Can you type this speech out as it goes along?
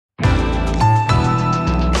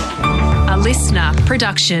listener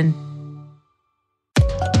production.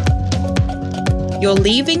 You're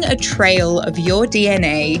leaving a trail of your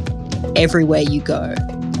DNA everywhere you go.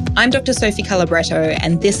 I'm Dr. Sophie Calabretto,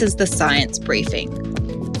 and this is the Science Briefing.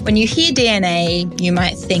 When you hear DNA, you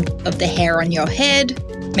might think of the hair on your head,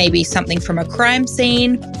 maybe something from a crime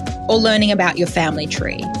scene, or learning about your family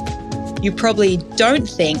tree. You probably don't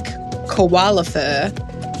think koala fur,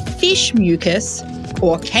 fish mucus,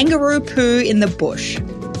 or kangaroo poo in the bush.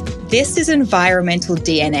 This is environmental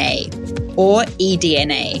DNA, or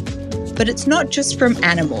eDNA, but it's not just from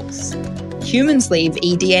animals. Humans leave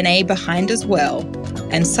eDNA behind as well,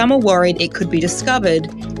 and some are worried it could be discovered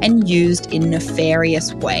and used in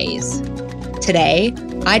nefarious ways. Today,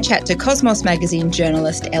 I chat to Cosmos magazine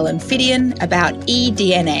journalist Ellen Fidian about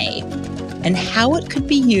eDNA and how it could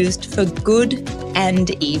be used for good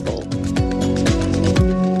and evil.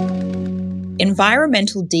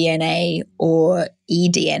 Environmental DNA, or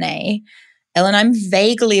eDNA. Ellen, I'm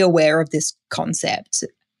vaguely aware of this concept.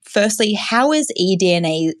 Firstly, how is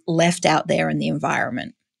eDNA left out there in the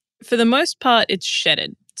environment? For the most part, it's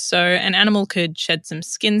shedded. So an animal could shed some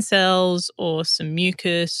skin cells or some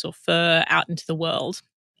mucus or fur out into the world.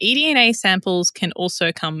 eDNA samples can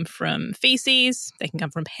also come from feces, they can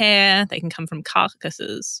come from hair, they can come from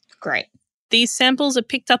carcasses. Great. These samples are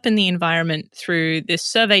picked up in the environment through this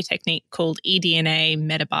survey technique called eDNA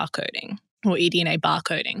metabarcoding, or eDNA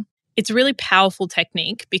barcoding. It's a really powerful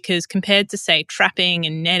technique because compared to, say, trapping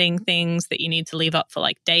and netting things that you need to leave up for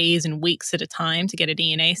like days and weeks at a time to get a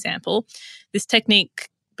DNA sample, this technique,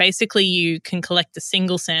 basically you can collect a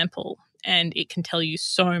single sample and it can tell you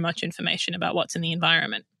so much information about what's in the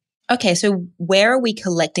environment. Okay, so where are we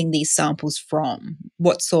collecting these samples from?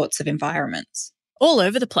 What sorts of environments? All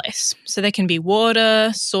over the place. So they can be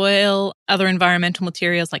water, soil, other environmental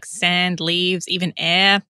materials like sand, leaves, even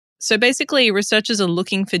air. So basically, researchers are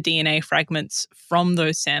looking for DNA fragments from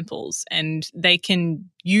those samples, and they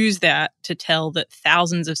can use that to tell that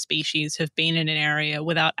thousands of species have been in an area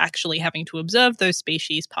without actually having to observe those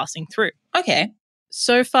species passing through. Okay.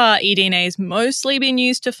 So far, eDNA has mostly been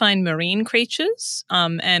used to find marine creatures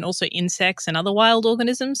and also insects and other wild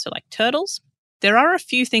organisms, so like turtles. There are a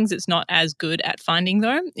few things it's not as good at finding,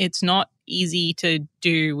 though. It's not easy to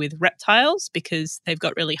do with reptiles because they've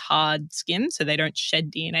got really hard skin, so they don't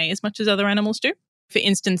shed DNA as much as other animals do. For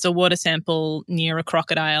instance, a water sample near a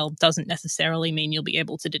crocodile doesn't necessarily mean you'll be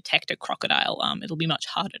able to detect a crocodile. It'll be much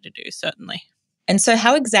harder to do, certainly. And so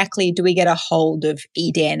how exactly do we get a hold of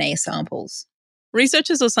eDNA samples?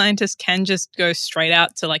 Researchers or scientists can just go straight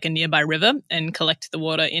out to like a nearby river and collect the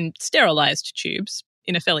water in sterilized tubes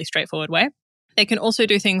in a fairly straightforward way. They can also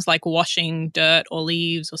do things like washing dirt or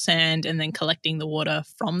leaves or sand and then collecting the water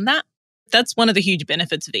from that. That's one of the huge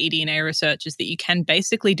benefits of eDNA research is that you can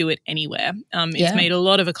basically do it anywhere. It's made a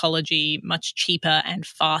lot of ecology much cheaper and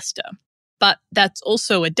faster. But that's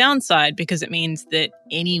also a downside because it means that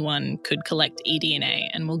anyone could collect eDNA,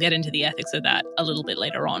 and we'll get into the ethics of that a little bit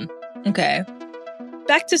later on. Okay.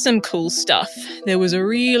 Back to some cool stuff. There was a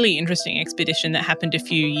really interesting expedition that happened a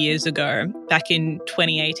few years ago. Back in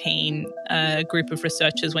 2018, a group of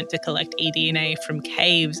researchers went to collect eDNA from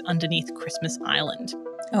caves underneath Christmas Island.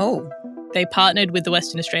 Oh. They partnered with the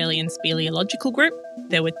Western Australian Speleological Group.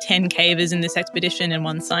 There were 10 cavers in this expedition and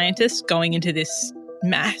one scientist going into this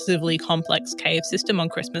massively complex cave system on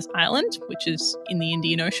Christmas Island, which is in the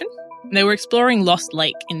Indian Ocean. They were exploring Lost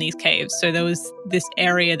Lake in these caves, so there was this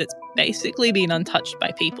area that's basically been untouched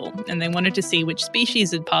by people, and they wanted to see which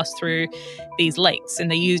species had passed through these lakes, and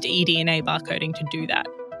they used eDNA barcoding to do that.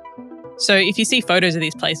 So if you see photos of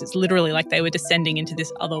these places, it's literally like they were descending into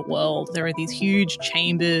this other world. There are these huge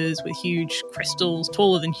chambers with huge crystals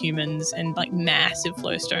taller than humans and like massive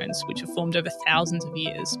flowstones, which have formed over thousands of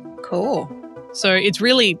years. Cool. So it's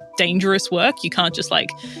really dangerous work. You can't just like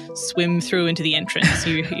swim through into the entrance.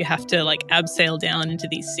 You have to like abseil down into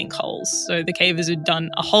these sinkholes. So the cavers had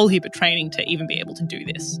done a whole heap of training to even be able to do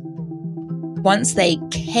this. Once they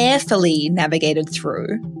carefully navigated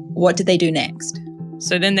through, what did they do next?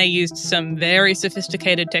 So then they used some very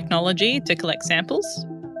sophisticated technology to collect samples.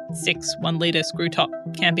 6 1-litre screw-top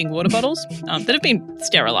camping water bottles that have been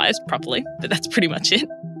sterilised properly, but that's pretty much it.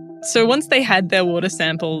 So once they had their water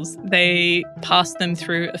samples, they passed them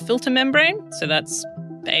through a filter membrane. So that's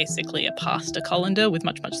basically a pasta colander with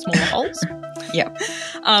much, much smaller holes. Yeah.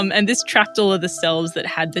 And this trapped all of the cells that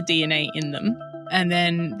had the DNA in them. And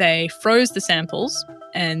then they froze the samples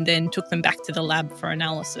and then took them back to the lab for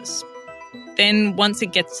analysis. Then once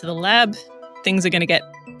it gets to the lab, things are going to get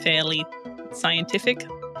fairly scientific.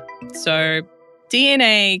 So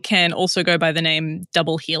DNA can also go by the name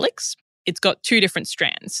double helix. It's got 2 different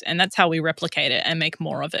strands, and that's how we replicate it and make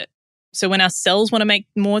more of it. So when our cells want to make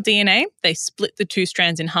more DNA, they split the two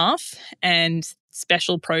strands in half, and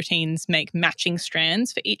special proteins make matching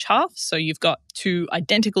strands for each half. So you've got two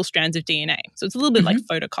identical strands of DNA. So it's a little bit like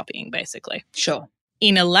photocopying, basically. Sure.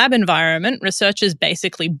 In a lab environment, researchers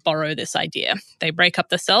basically borrow this idea. They break up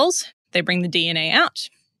the cells, they bring the DNA out,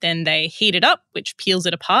 then they heat it up, which peels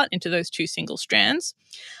it apart into those two single strands.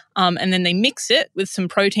 And then they mix it with some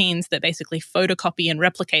proteins that basically photocopy and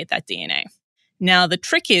replicate that DNA. Now, the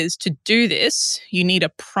trick is to do this, you need a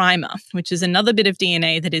primer, which is another bit of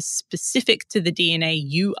DNA that is specific to the DNA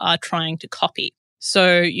you are trying to copy.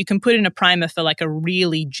 So you can put in a primer for like a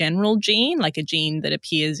really general gene, like a gene that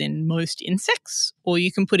appears in most insects, or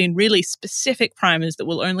you can put in really specific primers that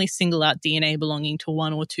will only single out DNA belonging to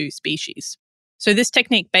one or two species. So this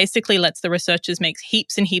technique basically lets the researchers make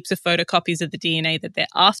heaps and heaps of photocopies of the DNA that they're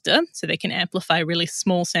after, so they can amplify really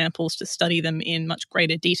small samples to study them in much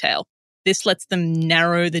greater detail. This lets them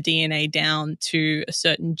narrow the DNA down to a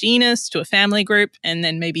certain genus, to a family group, and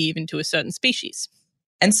then maybe even to a certain species.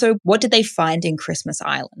 And so what did they find in Christmas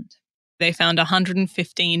Island? They found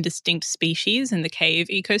 115 distinct species in the cave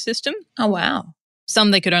ecosystem. Oh, wow.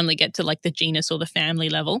 Some they could only get to like the genus or the family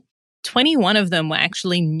level. 21 of them were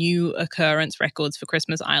actually new occurrence records for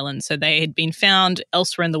Christmas Island. So they had been found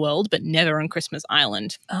elsewhere in the world, but never on Christmas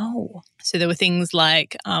Island. Oh. So there were things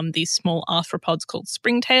like these small arthropods called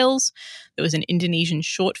springtails. There was an Indonesian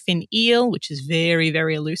short fin eel, which is very,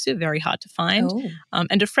 very elusive, very hard to find. Oh.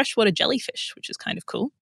 And a freshwater jellyfish, which is kind of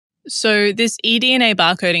cool. So this eDNA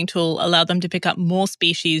barcoding tool allowed them to pick up more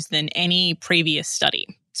species than any previous study.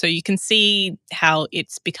 So you can see how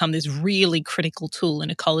it's become this really critical tool in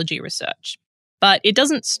ecology research. But it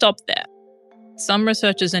doesn't stop there. Some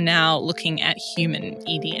researchers are now looking at human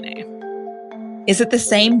eDNA. Is it the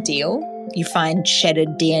same deal? You find shedded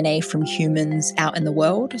DNA from humans out in the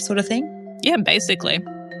world, sort of thing? Yeah, basically.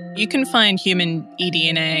 You can find human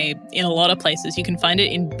eDNA in a lot of places. You can find it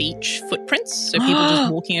in beach footprints, so people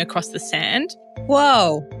just walking across the sand.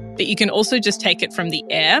 Whoa. But you can also just take it from the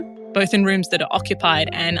air. Both in rooms that are occupied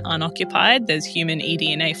and unoccupied, there's human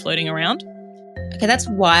eDNA floating around. Okay, that's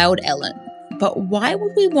wild, Ellen. But why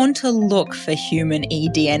would we want to look for human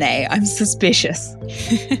eDNA? I'm suspicious.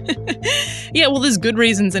 Yeah, well, there's good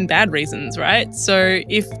reasons and bad reasons, right? So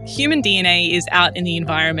if human DNA is out in the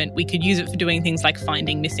environment, we could use it for doing things like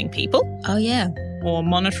finding missing people. Oh, yeah. Or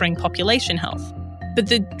monitoring population health. But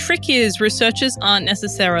the trick is researchers aren't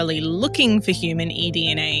necessarily looking for human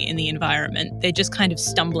eDNA in the environment. They're just kind of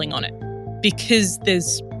stumbling on it. Because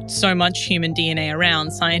there's so much human DNA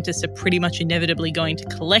around, scientists are pretty much inevitably going to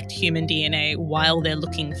collect human DNA while they're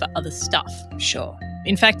looking for other stuff. Sure.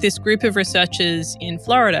 In fact, this group of researchers in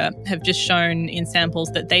Florida have just shown in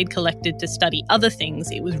samples that they'd collected to study other things,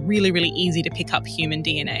 it was really, really easy to pick up human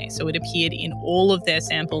DNA. So it appeared in all of their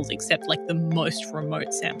samples except like the most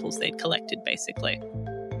remote samples they'd collected, basically.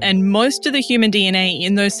 And most of the human DNA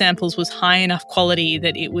in those samples was high enough quality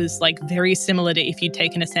that it was like very similar to if you'd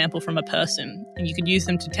taken a sample from a person. And you could use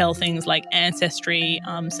them to tell things like ancestry,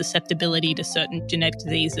 susceptibility to certain genetic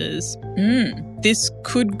diseases. This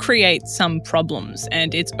could create some problems,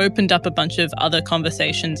 and it's opened up a bunch of other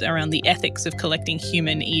conversations around the ethics of collecting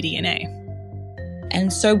human eDNA.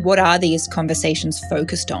 And so what are these conversations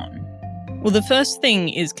focused on? Well, the first thing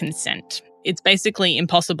is consent. It's basically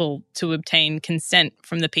impossible to obtain consent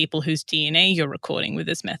from the people whose DNA you're recording with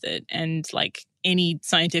this method. And like any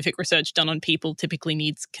scientific research done on people typically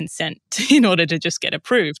needs consent in order to just get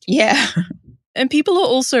approved. Yeah. And people are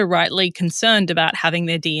also rightly concerned about having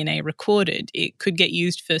their DNA recorded. It could get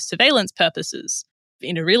used for surveillance purposes.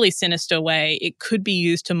 In a really sinister way, it could be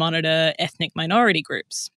used to monitor ethnic minority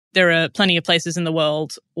groups. There are plenty of places in the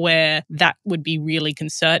world where that would be really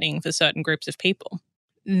concerning for certain groups of people.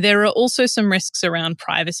 There are also some risks around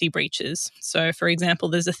privacy breaches. So, for example,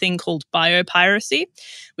 there's a thing called biopiracy,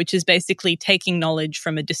 which is basically taking knowledge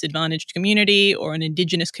from a disadvantaged community or an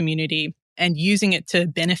Indigenous community and using it to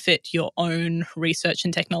benefit your own research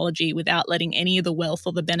and technology without letting any of the wealth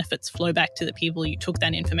or the benefits flow back to the people you took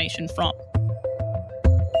that information from.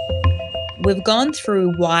 We've gone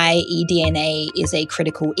through why eDNA is a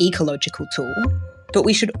critical ecological tool, but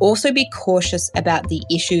we should also be cautious about the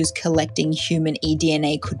issues collecting human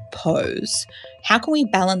eDNA could pose. How can we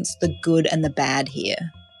balance the good and the bad here?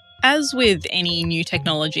 As with any new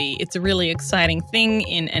technology, it's a really exciting thing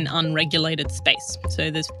in an unregulated space.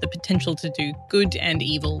 So there's the potential to do good and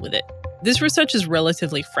evil with it. This research is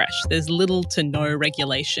relatively fresh. There's little to no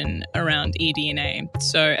regulation around eDNA.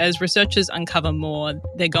 So as researchers uncover more,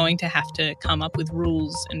 they're going to have to come up with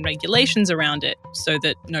rules and regulations around it so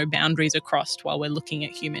that no boundaries are crossed while we're looking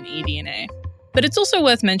at human eDNA. But it's also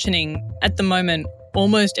worth mentioning, at the moment,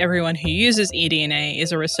 almost everyone who uses eDNA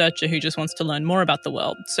is a researcher who just wants to learn more about the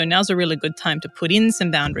world. So now's a really good time to put in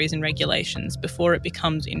some boundaries and regulations before it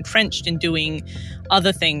becomes entrenched in doing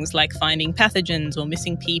other things like finding pathogens or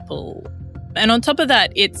missing people. And on top of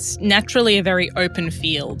that, it's naturally a very open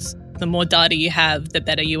field. The more data you have, the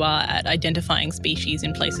better you are at identifying species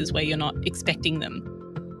in places where you're not expecting them.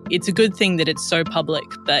 It's a good thing that it's so public,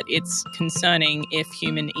 but it's concerning if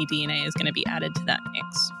human eDNA is going to be added to that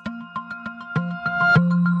mix.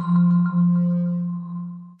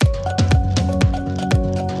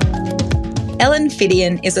 Ellen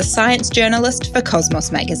Phidian is a science journalist for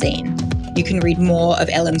Cosmos Magazine. You can read more of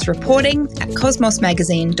Ellen's reporting at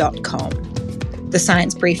cosmosmagazine.com. The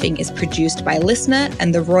Science Briefing is produced by LiSTNR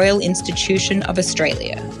and the Royal Institution of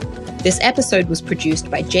Australia. This episode was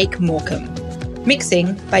produced by Jake Morecambe.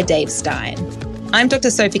 Mixing by Dave Stein. I'm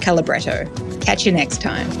Dr. Sophie Calabretto. Catch you next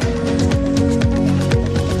time.